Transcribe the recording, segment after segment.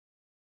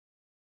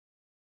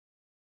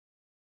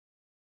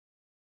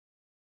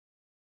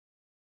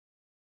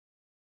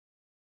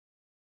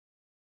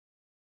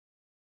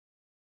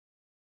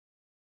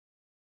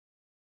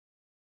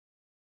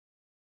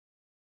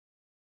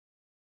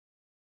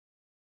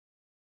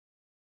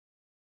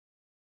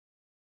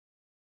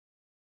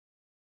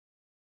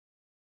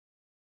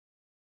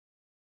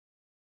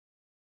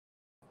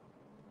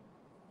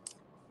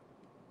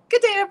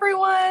Good day,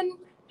 everyone.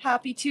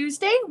 Happy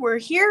Tuesday. We're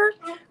here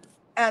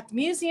at the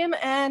Museum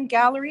and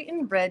Gallery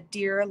in Red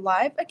Deer,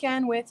 live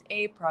again with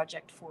a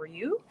project for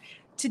you.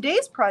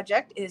 Today's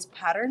project is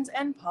Patterns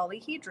and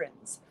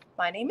Polyhedrons.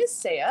 My name is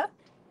Saija,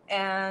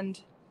 and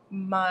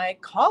my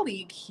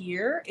colleague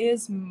here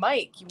is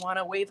Mike. You want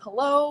to wave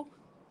hello?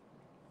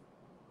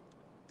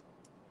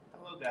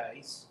 Hello,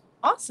 guys.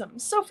 Awesome.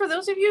 So for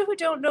those of you who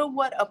don't know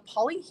what a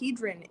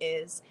polyhedron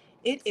is,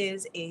 it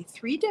is a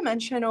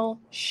three-dimensional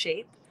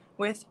shape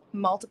with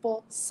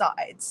multiple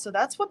sides. So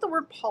that's what the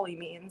word poly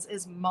means,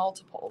 is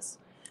multiples.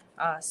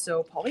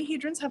 So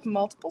polyhedrons have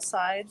multiple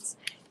sides.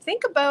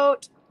 Think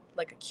about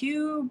like a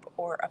cube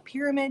or a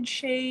pyramid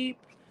shape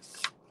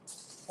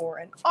or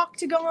an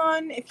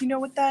octagon, if you know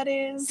what that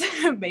is.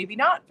 Maybe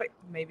not, but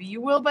maybe you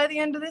will by the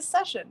end of this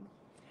session.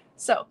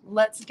 So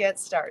let's get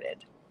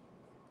started.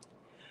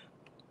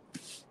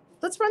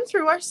 Let's run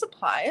through our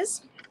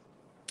supplies.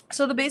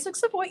 So the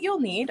basics of what you'll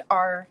need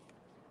are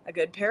a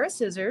good pair of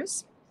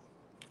scissors,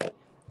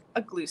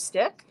 a glue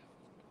stick.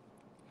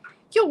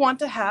 You'll want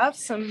to have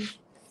some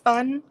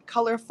fun,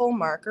 colorful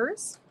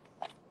markers.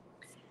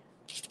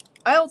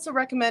 I also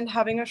recommend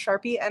having a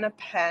Sharpie and a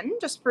pen,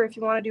 just for if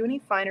you want to do any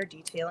finer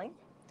detailing.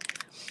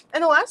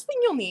 And the last thing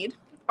you'll need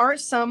are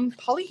some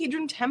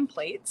polyhedron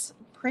templates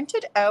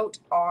printed out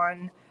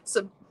on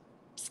some,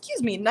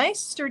 nice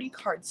sturdy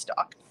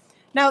cardstock.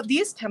 Now,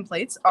 these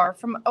templates are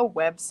from a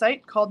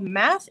website called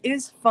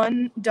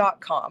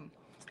mathisfun.com.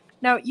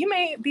 Now, you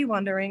may be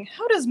wondering,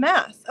 how does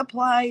math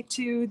apply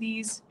to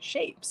these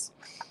shapes?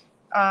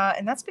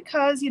 And that's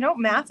because,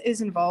 math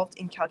is involved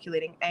in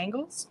calculating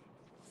angles.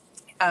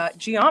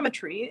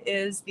 Geometry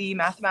is the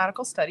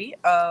mathematical study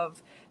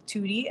of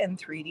 2D and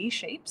 3D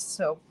shapes.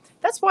 So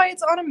that's why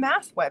it's on a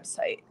math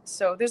website.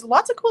 So there's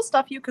lots of cool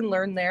stuff you can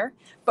learn there,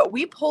 but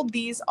we pulled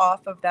these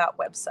off of that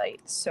website.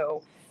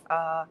 So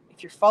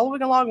if you're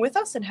following along with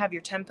us and have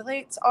your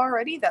templates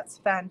already, that's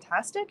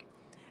fantastic.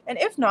 And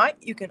if not,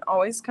 you can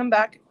always come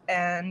back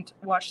and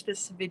watch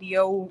this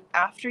video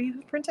after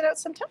you've printed out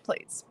some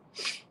templates.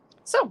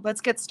 So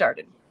let's get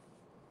started.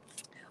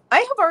 I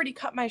have already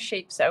cut my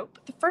shapes out,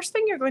 but the first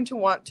thing you're going to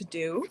want to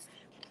do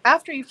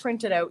after you've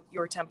printed out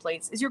your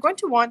templates is you're going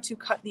to want to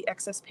cut the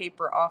excess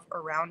paper off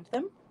around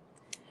them.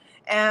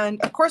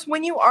 And of course,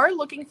 when you are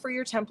looking for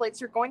your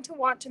templates, you're going to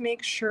want to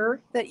make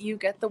sure that you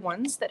get the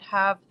ones that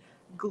have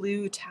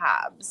glue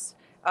tabs.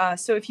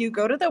 So if you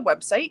go to the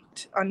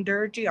website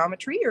under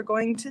geometry, you're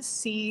going to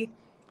see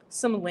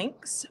some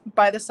links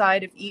by the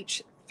side of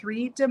each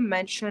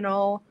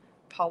three-dimensional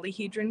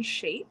polyhedron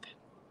shape.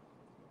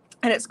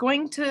 And it's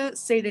going to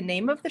say the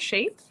name of the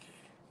shape.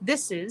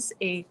 This is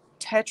a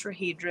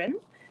tetrahedron,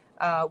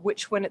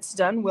 which when it's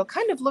done will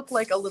kind of look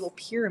like a little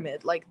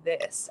pyramid like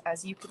this.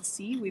 As you can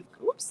see,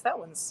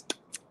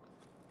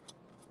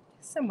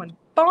 someone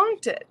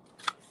bonked it.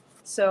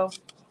 So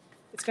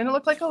it's going to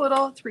look like a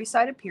little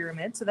three-sided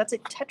pyramid. So that's a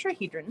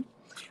tetrahedron.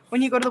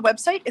 When you go to the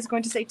website, it's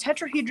going to say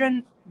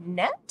tetrahedron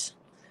net.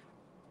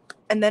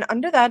 And then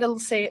under that, it'll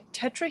say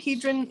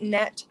tetrahedron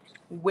net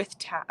with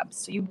tabs.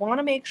 So you want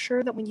to make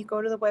sure that when you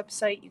go to the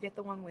website, you get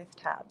the one with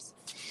tabs.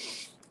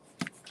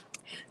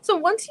 So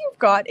once you've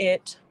got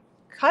it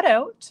cut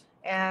out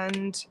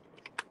and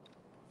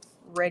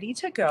ready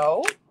to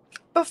go,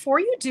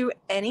 before you do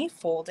any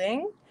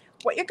folding,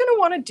 what you're going to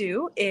want to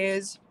do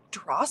is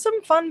draw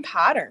some fun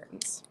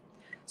patterns.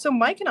 So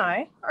Mike and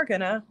I are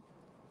going to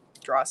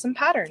draw some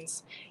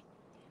patterns.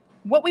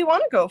 What we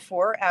want to go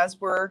for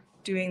as we're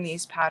doing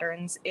these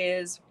patterns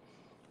is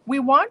we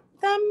want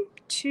them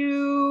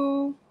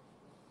to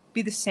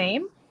be the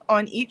same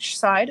on each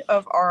side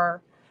of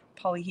our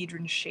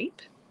polyhedron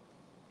shape,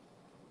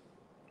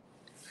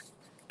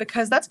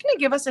 because that's going to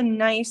give us a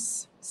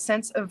nice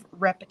sense of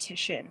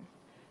repetition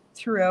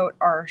throughout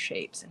our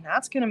shapes. And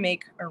that's going to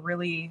make a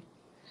really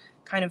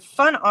kind of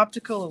fun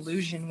optical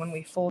illusion when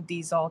we fold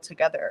these all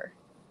together.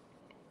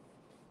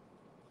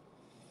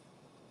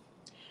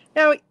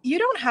 Now, you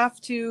don't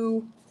have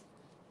to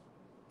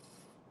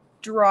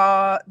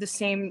draw the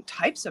same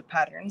types of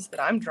patterns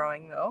that I'm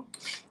drawing, though.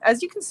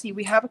 As you can see,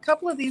 we have a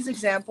couple of these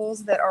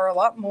examples that are a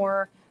lot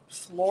more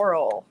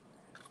floral.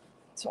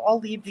 So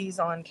I'll leave these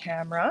on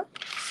camera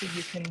so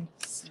you can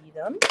see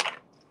them.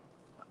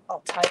 I'll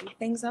tidy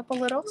things up a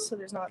little so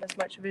there's not as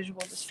much visual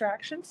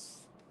distraction.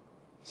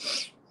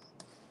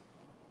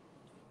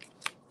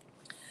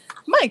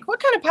 Mike, what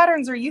kind of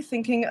patterns are you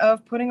thinking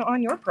of putting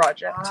on your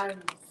project?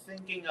 I'm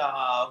thinking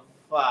of,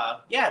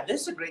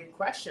 this is a great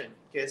question,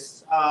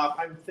 because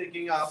I'm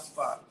thinking of,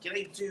 can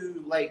I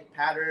do like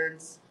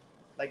patterns,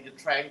 like the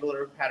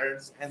triangular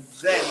patterns, and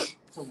then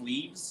some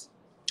leaves?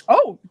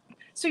 Oh,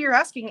 so you're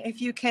asking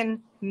if you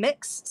can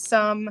mix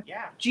some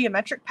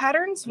geometric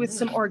patterns with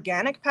some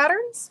organic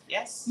patterns?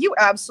 Yes. You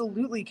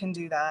absolutely can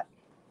do that.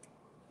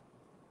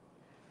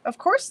 Of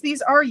course,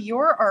 these are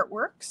your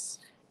artworks,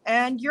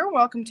 and you're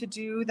welcome to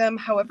do them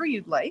however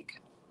you'd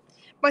like.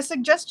 My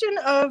suggestion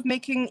of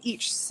making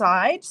each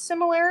side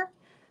similar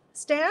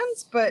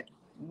stands, but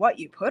what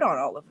you put on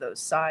all of those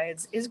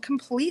sides is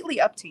completely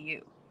up to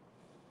you.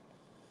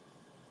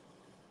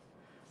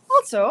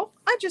 Also,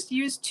 I just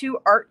used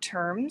two art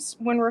terms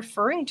when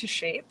referring to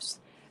shapes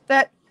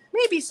that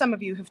maybe some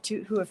of you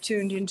who have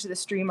tuned into the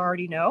stream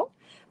already know,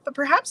 but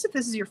perhaps if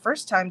this is your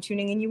first time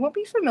tuning in, you won't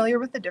be familiar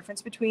with the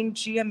difference between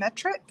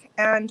geometric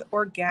and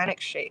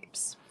organic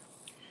shapes.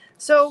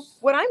 So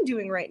what I'm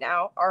doing right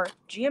now are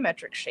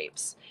geometric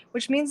shapes,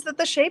 which means that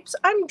the shapes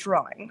I'm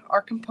drawing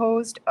are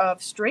composed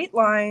of straight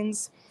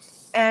lines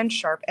and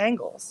sharp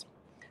angles.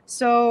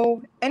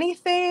 So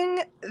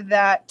anything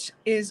that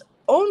is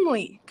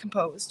only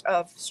composed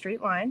of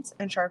straight lines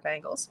and sharp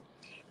angles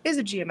is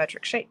a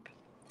geometric shape.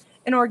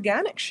 An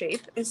organic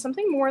shape is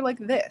something more like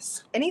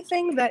this.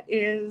 Anything that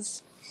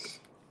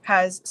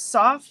has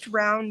soft,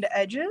 round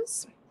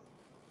edges,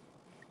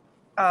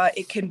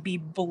 it can be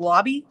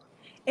blobby,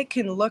 it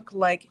can look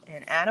like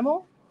an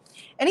animal.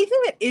 Anything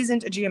that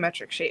isn't a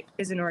geometric shape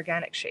is an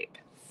organic shape.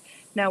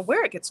 Now,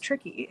 where it gets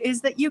tricky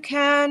is that you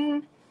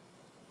can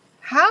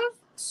have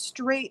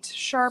straight,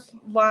 sharp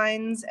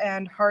lines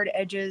and hard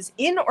edges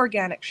in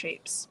organic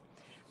shapes,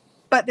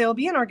 but they'll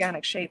be an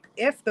organic shape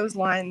if those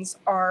lines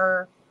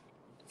are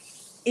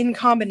in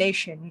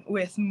combination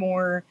with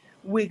more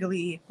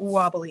wiggly,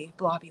 wobbly,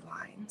 blobby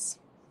lines.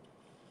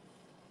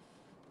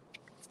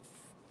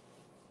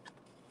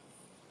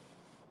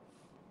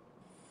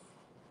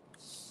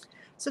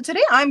 So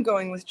today I'm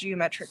going with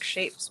geometric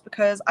shapes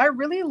because I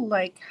really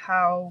like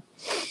how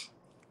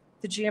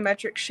the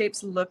geometric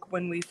shapes look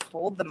when we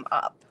fold them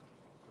up.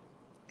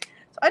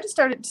 So I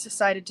decided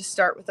to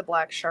start with a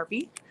black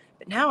Sharpie,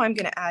 but now I'm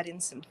going to add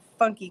in some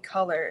funky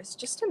colors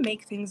just to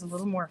make things a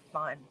little more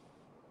fun.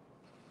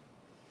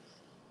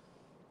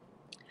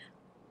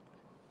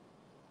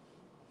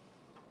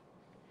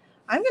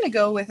 I'm going to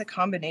go with a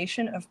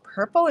combination of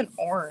purple and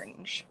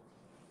orange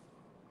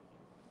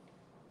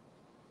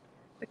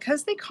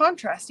because they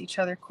contrast each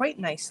other quite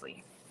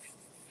nicely.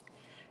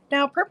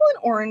 Now, purple and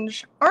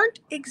orange aren't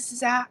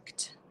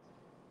exact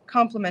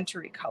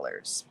complementary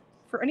colors.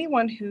 For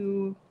anyone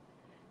who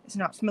is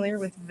not familiar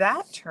with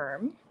that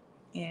term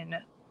in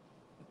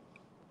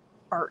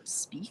art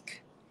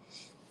speak,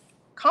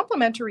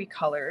 complementary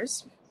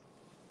colors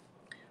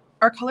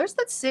are colors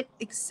that sit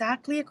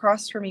exactly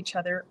across from each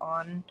other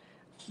on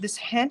this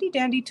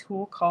handy-dandy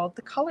tool called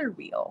the color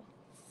wheel.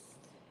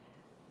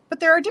 But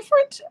there are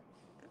different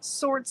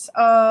sorts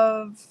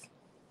of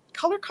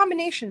color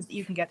combinations that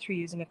you can get through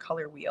using a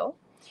color wheel.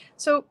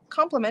 So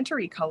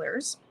complementary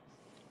colors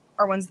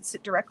are ones that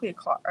sit directly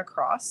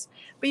across,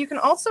 but you can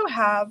also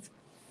have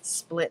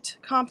split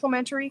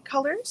complementary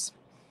colors,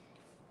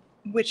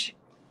 which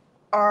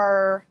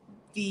are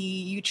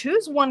you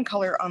choose one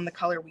color on the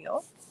color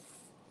wheel.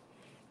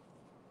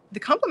 The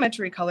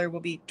complementary color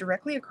will be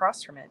directly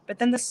across from it, but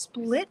then the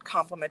split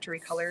complementary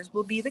colors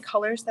will be the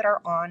colors that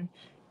are on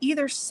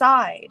either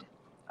side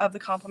of the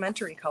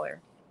complementary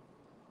color.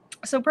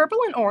 So purple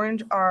and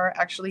orange are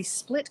actually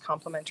split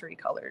complementary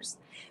colors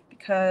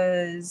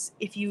because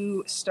if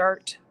you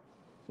start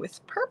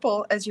with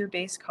purple as your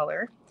base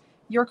color,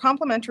 your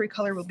complementary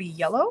color will be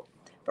yellow,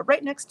 but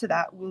right next to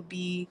that will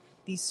be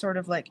these sort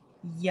of like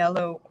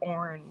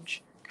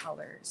yellow-orange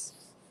colors.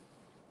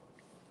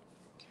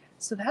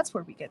 So that's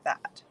where we get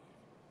that.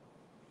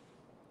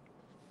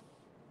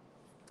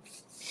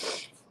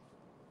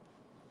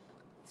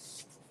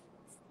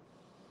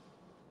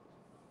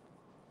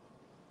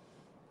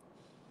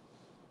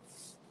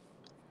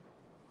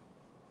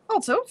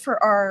 Also,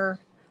 for our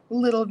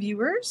little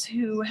viewers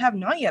who have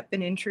not yet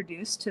been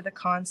introduced to the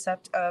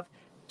concept of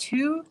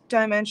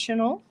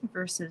two-dimensional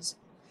versus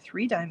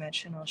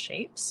three-dimensional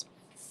shapes,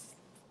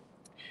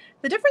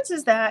 the difference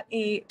is that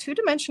a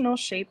two-dimensional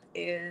shape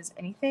is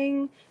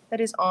anything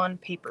that is on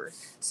paper.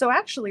 So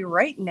actually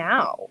right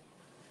now,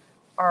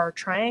 our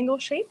triangle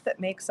shape that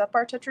makes up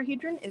our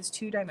tetrahedron is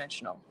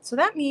two-dimensional. So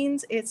that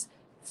means it's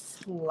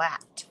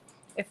flat.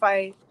 If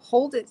I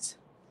hold it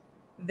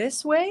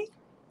this way,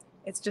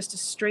 it's just a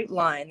straight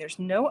line. There's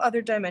no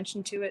other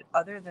dimension to it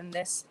other than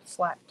this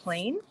flat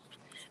plane.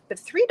 But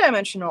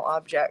three-dimensional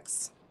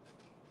objects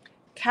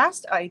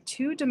cast a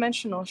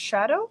two-dimensional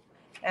shadow,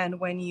 and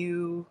when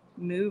you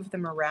move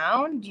them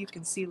around, you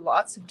can see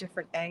lots of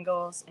different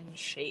angles and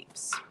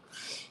shapes.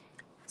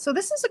 So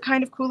this is a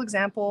kind of cool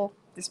example,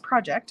 this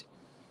project,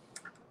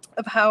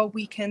 of how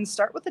we can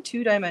start with a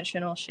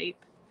two-dimensional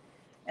shape,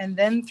 and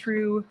then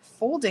through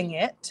folding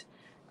it,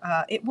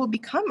 it will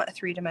become a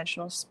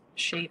three-dimensional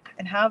shape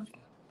and have,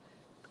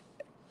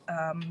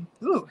 how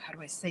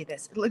do I say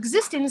this? It'll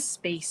exist in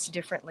space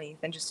differently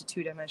than just a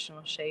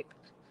two-dimensional shape.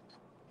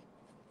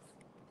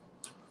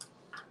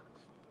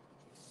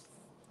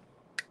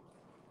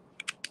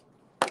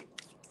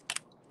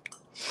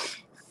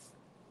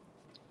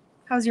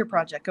 How's your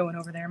project going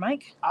over there,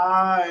 Mike?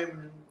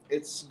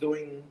 It's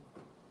going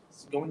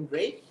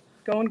great.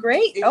 Going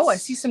great? Oh, I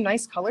see some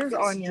nice colors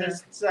on your...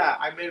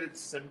 I made it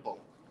simple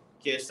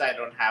because I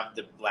don't have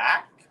the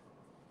black.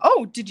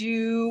 Oh, did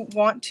you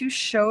want to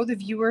show the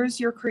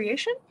viewers your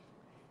creation?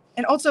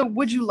 And also,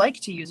 would you like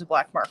to use a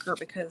black marker?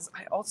 Because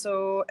I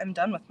also am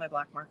done with my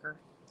black marker.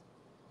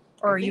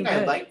 Or are you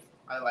good?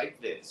 I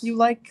like this. You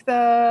like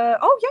the,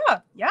 oh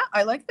yeah,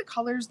 I like the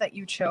colors that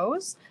you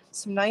chose.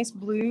 Some nice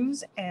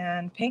blues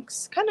and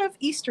pinks, kind of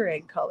Easter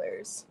egg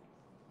colors.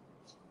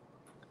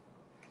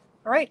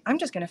 All right, I'm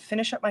just gonna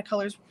finish up my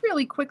colors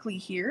really quickly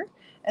here,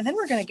 and then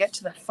we're gonna get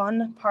to the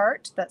fun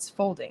part that's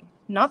folding.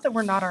 Not that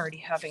we're not already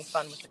having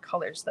fun with the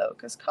colors though,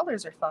 because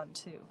colors are fun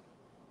too.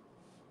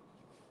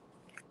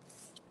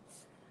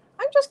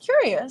 I'm just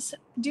curious,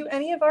 do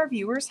any of our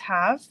viewers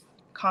have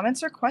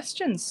comments or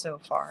questions so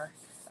far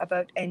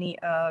about any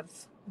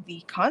of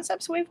the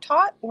concepts we've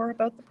taught or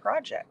about the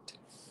project?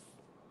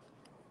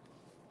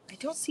 I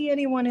don't see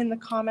anyone in the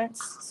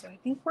comments, so I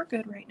think we're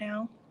good right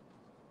now.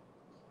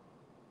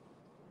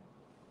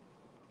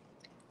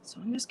 So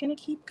I'm just going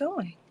to keep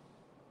going.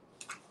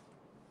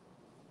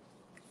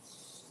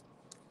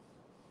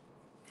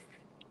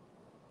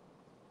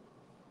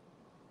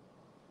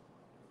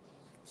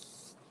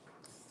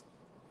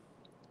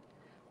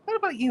 What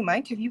about you,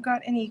 Mike? Have you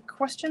got any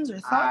questions or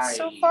thoughts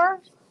so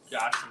far?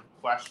 Got some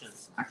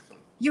questions, actually.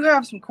 You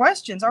have some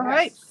questions. All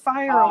right,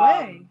 fire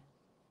away.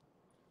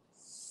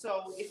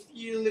 So if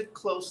you look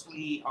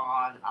closely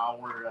on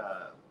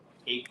our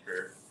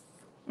paper,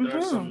 there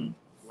are some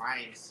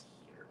lines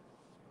here.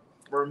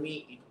 For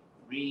me, it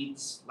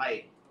reads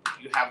like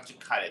you have to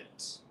cut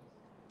it.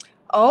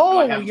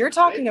 Oh, you're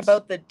talking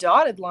about the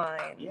dotted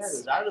lines. Yeah,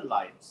 the dotted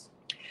lines.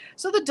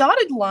 So the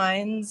dotted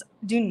lines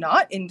do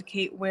not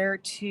indicate where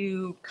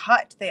to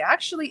cut. They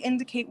actually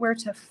indicate where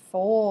to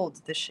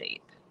fold the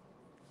shape.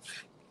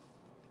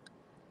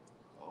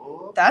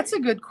 Okay. That's a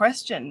good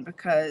question,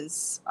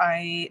 because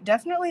I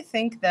definitely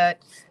think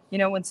that, you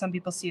know, when some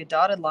people see a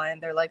dotted line,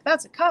 they're like,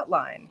 that's a cut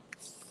line.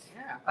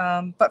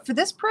 Yeah. But for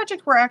this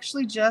project, we're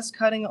actually just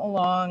cutting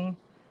along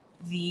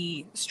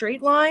the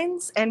straight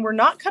lines, and we're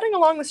not cutting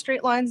along the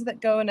straight lines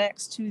that go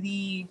next to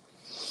the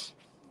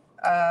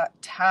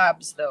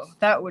tabs, though.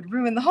 That would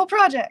ruin the whole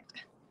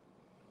project,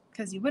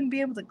 because you wouldn't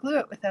be able to glue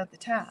it without the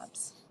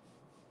tabs.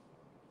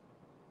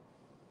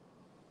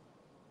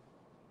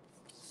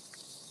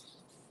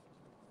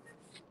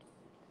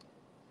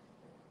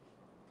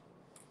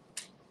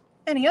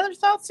 Any other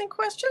thoughts and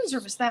questions, or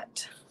was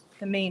that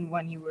the main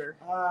one you were?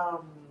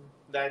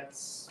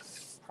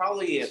 That's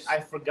probably it. I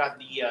forgot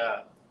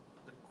the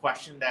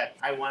question that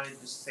I wanted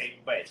to say,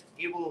 but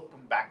it will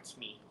come back to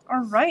me.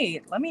 All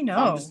right, let me know.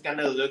 So I'm just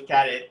gonna look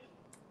at it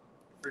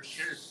for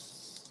sure.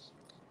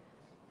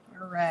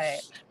 All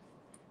right,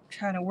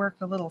 trying to work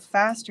a little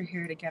faster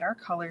here to get our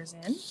colors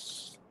in.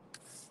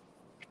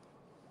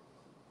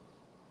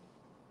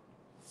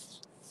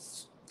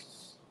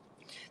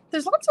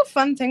 There's lots of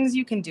fun things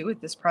you can do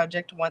with this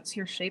project once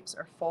your shapes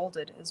are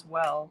folded as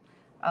well.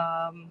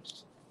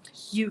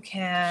 You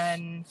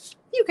can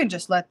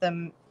just let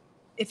them,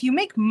 if you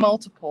make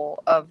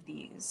multiple of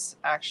these,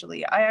 I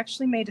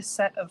actually made a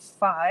set of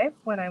 5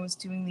 when I was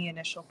doing the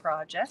initial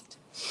project.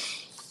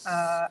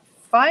 5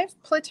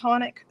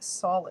 platonic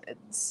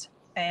solids.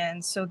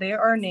 And so they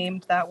are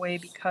named that way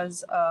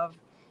because of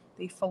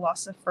the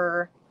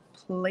philosopher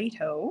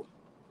Plato.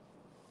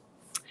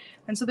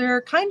 And so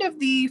they're kind of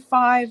the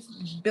 5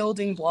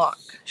 building block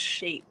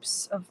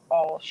shapes of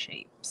all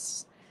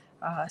shapes.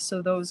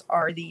 So those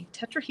are the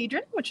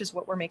tetrahedron, which is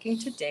what we're making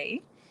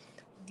today.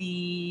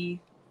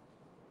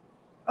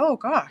 Oh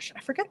gosh, I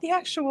forget the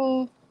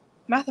actual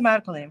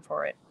mathematical name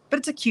for it, but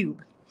it's a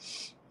cube.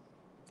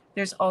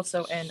 There's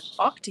also an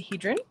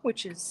octahedron,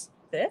 which is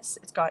this.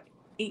 It's got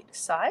 8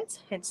 sides,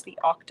 hence the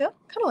octa,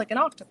 kind of like an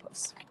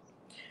octopus.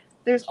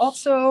 There's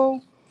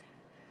also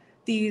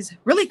these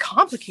really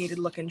complicated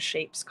looking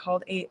shapes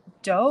called a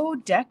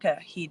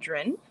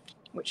dodecahedron,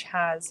 which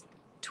has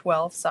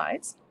 12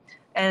 sides,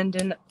 and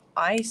an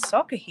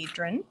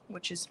isocahedron,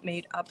 which is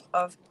made up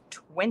of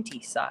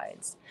 20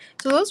 sides.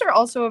 So those are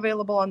also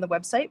available on the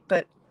website,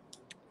 but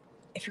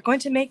if you're going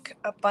to make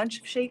a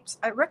bunch of shapes,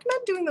 I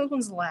recommend doing those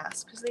ones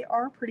last because they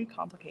are pretty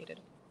complicated.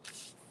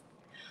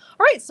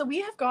 All right, so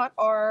we have got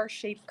our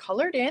shape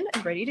colored in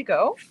and ready to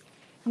go.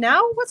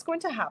 Now what's going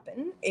to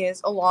happen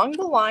is along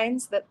the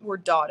lines that were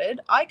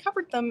dotted, I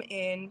covered them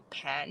in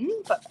pen,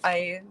 but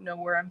I know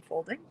where I'm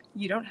folding.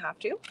 You don't have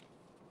to.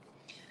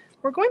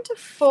 We're going to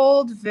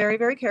fold very,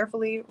 very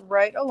carefully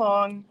right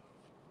along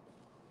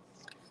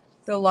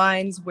the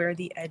lines where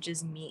the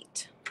edges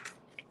meet.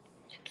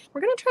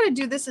 We're going to try to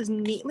do this as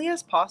neatly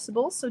as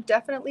possible, so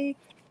definitely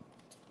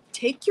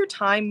take your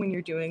time when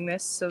you're doing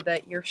this so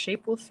that your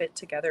shape will fit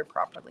together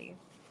properly.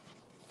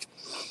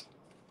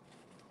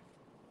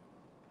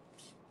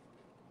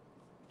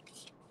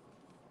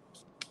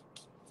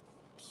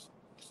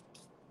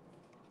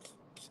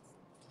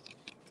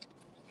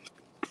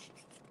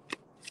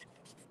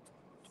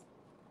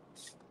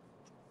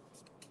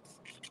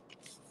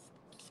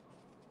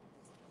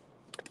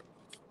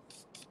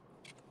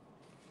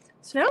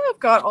 So now I've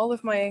got all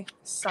of my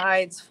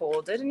sides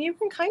folded, and you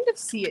can kind of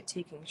see it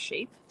taking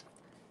shape.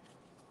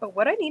 But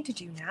what I need to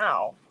do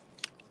now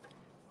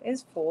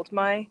is fold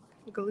my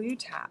glue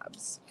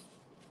tabs.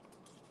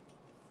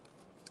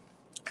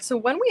 So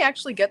when we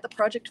actually get the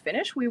project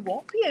finished, we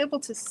won't be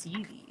able to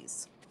see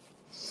these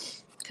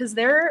because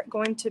they're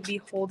going to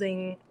be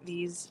holding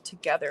these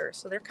together.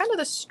 So they're kind of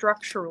the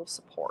structural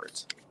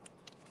support.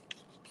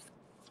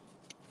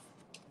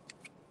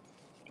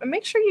 And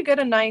make sure you get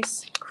a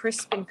nice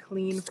crisp and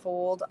clean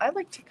fold. I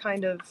like to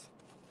kind of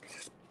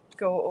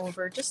go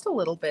over just a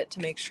little bit to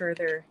make sure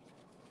they're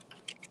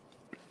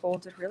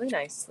folded really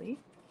nicely.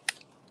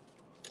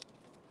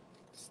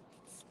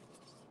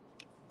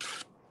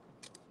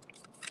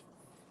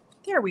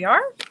 There we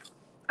are.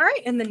 All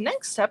right, and the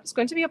next step is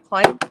going to be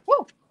applying,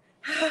 whoa,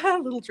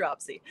 little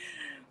dropsy.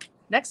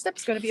 Next step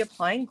is going to be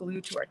applying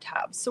glue to our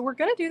tabs. So we're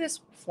going to do this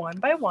one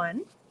by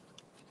one.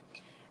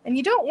 And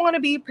you don't want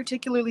to be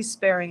particularly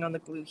sparing on the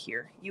glue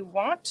here. You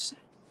want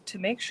to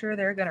make sure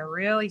they're going to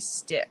really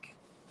stick.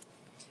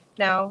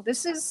 Now,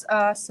 this is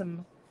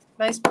some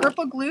nice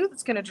purple glue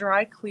that's going to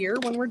dry clear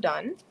when we're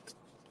done.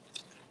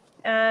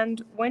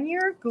 And when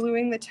you're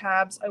gluing the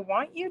tabs, I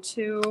want you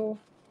to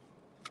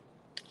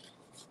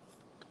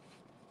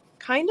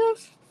kind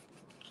of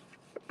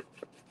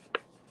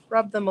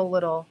rub them a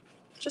little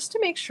just to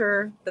make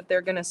sure that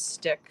they're going to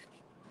stick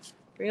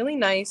really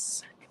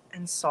nice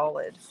and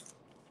solid.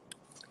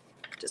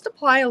 Just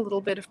apply a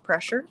little bit of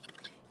pressure.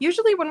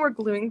 Usually when we're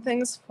gluing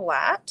things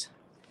flat,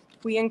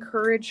 we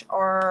encourage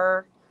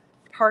our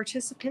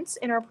participants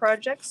in our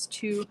projects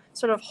to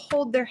sort of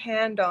hold their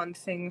hand on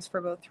things for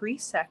about 3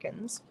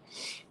 seconds,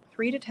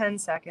 3 to 10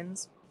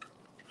 seconds.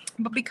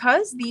 But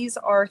because these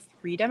are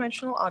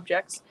three-dimensional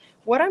objects,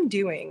 what I'm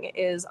doing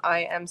is I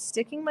am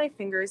sticking my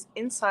fingers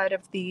inside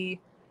of the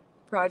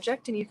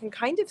project, and you can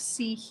kind of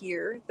see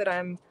here that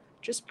I'm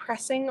just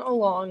pressing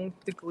along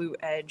the glue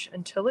edge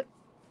until it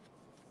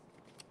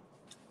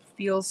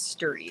feels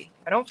sturdy.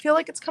 I don't feel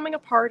like it's coming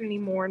apart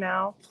anymore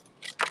now,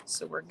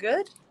 so we're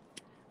good.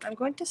 I'm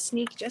going to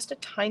sneak just a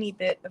tiny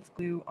bit of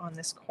glue on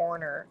this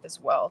corner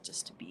as well,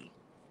 just to be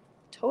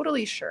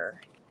totally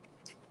sure.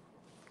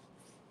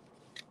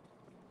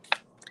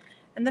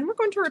 And then we're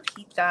going to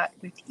repeat that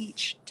with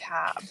each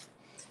tab.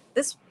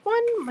 This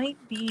one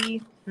might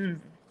be,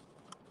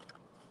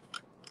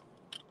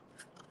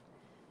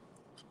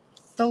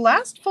 the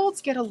last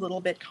folds get a little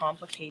bit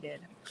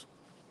complicated.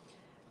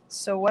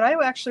 So what I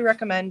would actually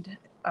recommend,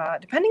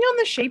 depending on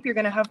the shape, you're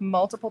going to have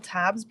multiple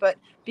tabs, but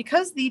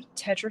because the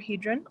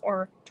tetrahedron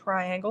or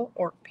triangle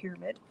or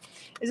pyramid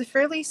is a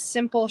fairly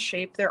simple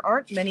shape, there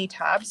aren't many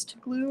tabs to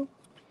glue.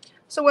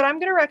 So what I'm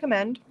going to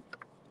recommend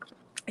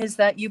is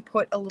that you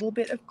put a little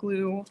bit of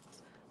glue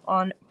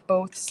on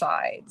both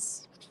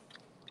sides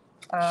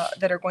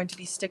that are going to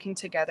be sticking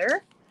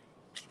together.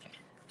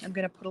 I'm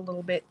going to put a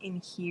little bit in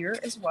here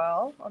as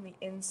well on the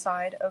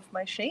inside of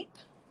my shape,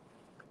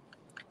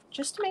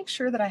 just to make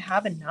sure that I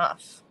have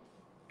enough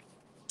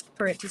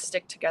for it to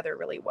stick together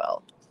really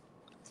well.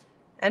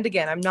 And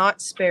again, I'm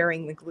not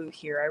sparing the glue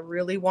here. I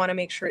really want to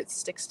make sure it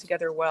sticks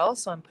together well,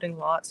 so I'm putting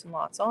lots and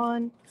lots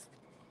on.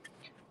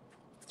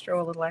 Throw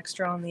a little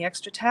extra on the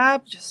extra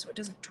tab just so it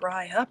doesn't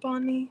dry up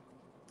on me.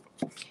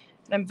 And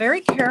I'm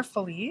very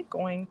carefully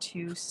going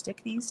to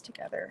stick these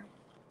together.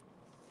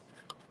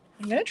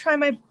 I'm going to try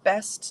my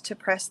best to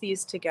press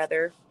these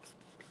together.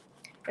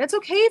 And it's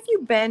okay if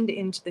you bend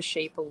into the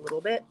shape a little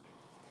bit,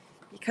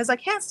 because I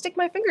can't stick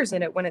my fingers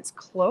in it when it's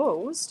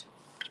closed.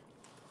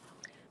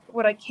 But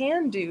what I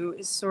can do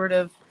is sort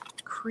of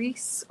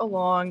crease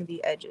along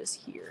the edges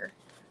here.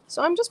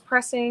 So I'm just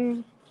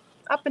pressing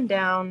up and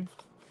down,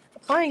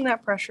 applying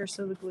that pressure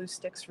so the glue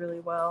sticks really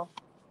well.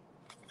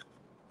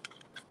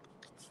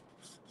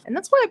 And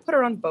that's why I put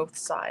it on both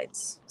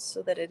sides,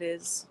 so that it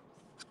is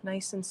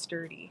nice and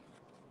sturdy.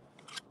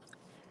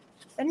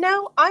 And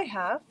now I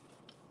have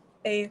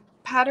a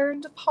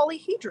patterned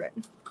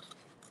polyhedron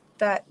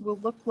that will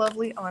look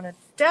lovely on a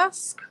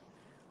desk,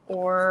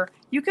 or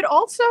you could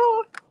also,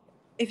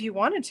 if you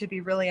wanted to be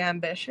really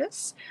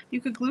ambitious,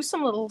 you could glue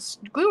some little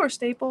glue or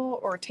staple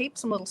or tape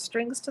some little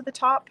strings to the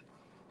top.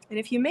 And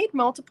if you made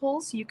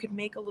multiples, you could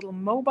make a little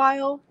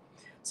mobile.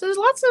 So there's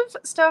lots of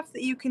stuff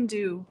that you can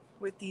do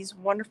with these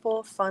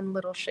wonderful, fun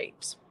little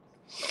shapes.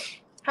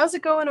 How's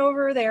it going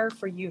over there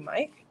for you,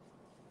 Mike?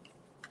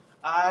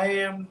 I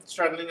am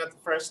struggling at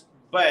first,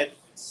 but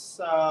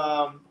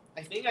I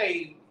think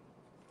I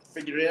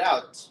figured it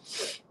out.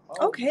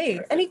 Oh, Okay,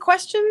 perfect. any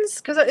questions?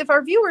 Because if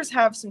our viewers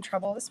have some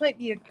trouble, this might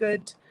be a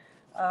good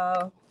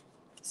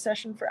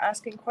session for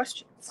asking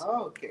questions.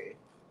 Oh, okay.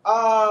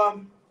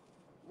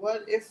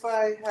 What if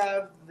I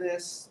have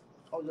this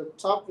on the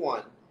top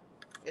one?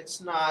 It's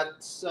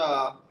not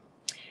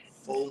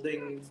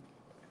folding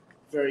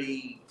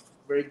very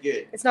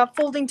good. It's not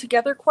folding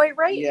together quite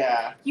right?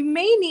 Yeah. You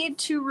may need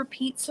to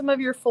repeat some of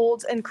your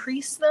folds and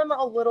crease them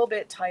a little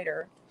bit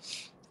tighter.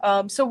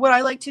 So what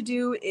I like to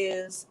do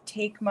is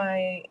take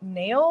my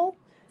nail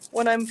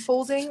when I'm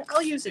folding.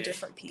 I'll use a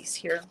different piece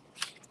here.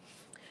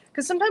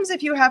 Because sometimes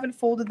if you haven't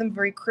folded them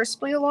very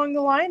crisply along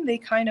the line, they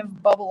kind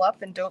of bubble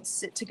up and don't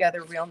sit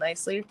together real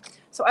nicely.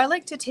 So I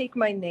like to take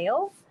my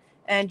nail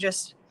and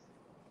just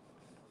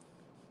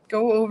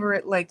go over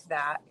it like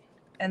that.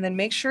 And then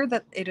make sure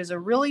that it is a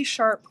really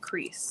sharp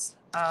crease.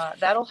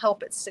 That'll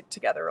help it stick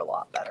together a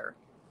lot better.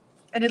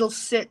 and it'll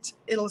sit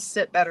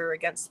better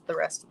against the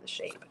rest of the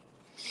shape.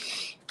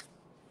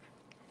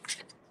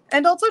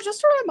 And also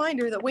just a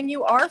reminder that when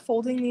you are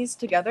folding these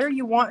together,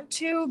 you want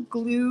to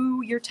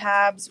glue your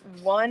tabs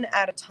one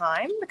at a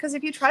time, because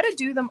if you try to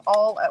do them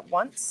all at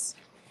once,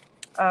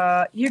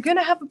 you're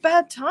gonna have a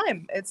bad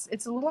time.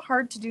 It's a little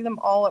hard to do them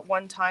all at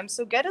one time,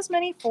 so get as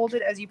many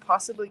folded as you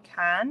possibly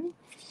can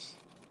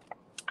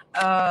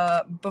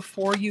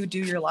before you do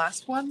your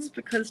last ones,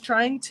 because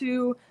trying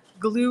to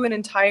glue an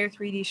entire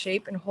 3D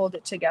shape and hold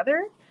it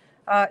together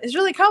is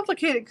really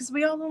complicated because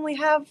we all only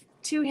have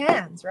 2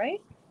 hands,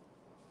 right?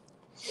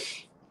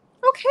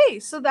 Okay,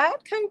 so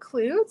that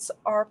concludes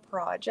our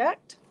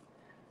project.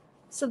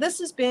 So this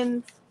has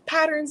been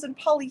Patterns and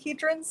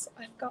Polyhedrons.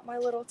 I've got my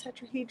little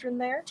tetrahedron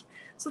there.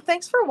 So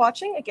thanks for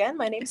watching. Again,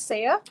 my name's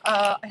Saija.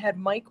 I had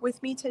Mike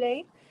with me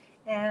today.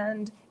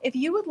 And if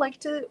you would like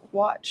to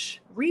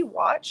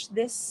rewatch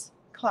this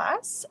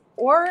class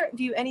or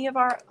view any of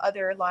our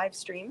other live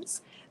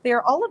streams, they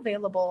are all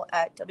available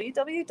at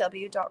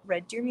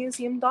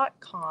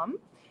www.reddeermuseum.com.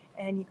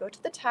 And you go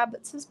to the tab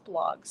that says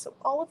blog. So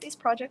all of these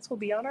projects will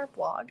be on our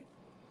blog.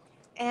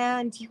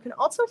 And you can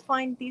also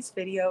find these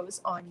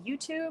videos on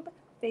YouTube,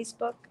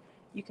 Facebook.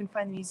 You can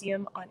find the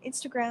museum on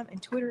Instagram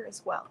and Twitter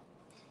as well.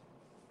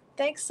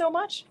 Thanks so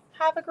much.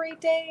 Have a great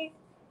day.